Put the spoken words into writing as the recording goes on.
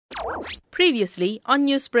Previously on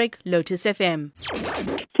Newsbreak, Lotus FM.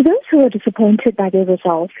 To those who are disappointed by their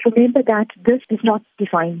results, remember that this does not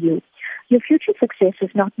define you. Your future success is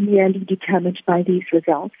not merely determined by these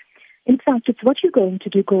results. In fact, it's what you're going to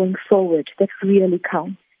do going forward that really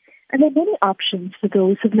counts. And there are many options for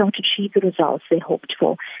those who have not achieved the results they hoped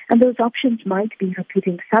for. And those options might be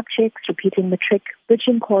repeating subjects, repeating Matric,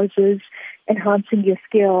 bridging courses, enhancing your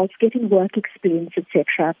skills, getting work experience,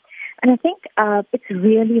 etc. And I think it's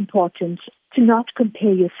really important to not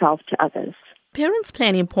compare yourself to others. Parents play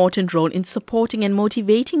an important role in supporting and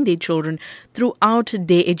motivating their children throughout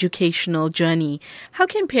their educational journey. How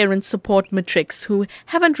can parents support matrics who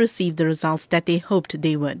haven't received the results that they hoped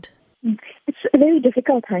they would? It's a very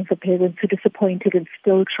difficult time for parents who are disappointed and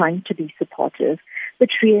still trying to be supportive. But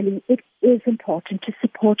really, it is important to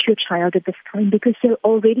support your child at this time because they're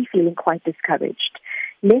already feeling quite discouraged.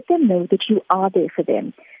 Let them know that you are there for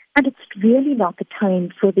them. And it's really not the time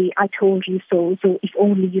for the I told you so, or if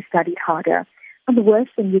only you studied harder. And the worst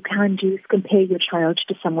thing you can do is compare your child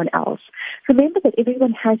to someone else. Remember that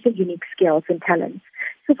everyone has their unique skills and talents.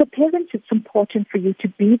 So for parents, it's important for you to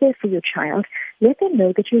be there for your child. Let them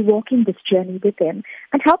know that you're walking this journey with them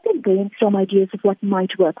and help them brainstorm ideas of what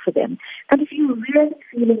might work for them. And if you're really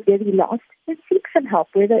feeling very lost, then seek some help,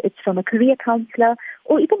 whether it's from a career counselor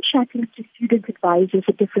or even chatting to student advisors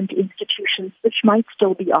at different institutions, which might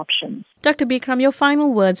still be options. Dr. Beekrum, your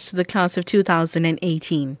final words to the class of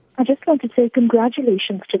 2018. I just want to say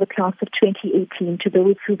congratulations to the class of 2018, to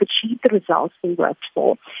those who've achieved the results they worked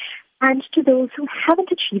for. And to those who haven't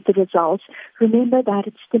achieved the results, remember that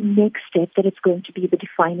it's the next step that is going to be the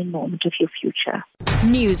defining moment of your future.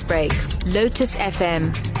 Newsbreak, Lotus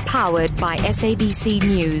FM, powered by SABC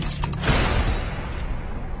News.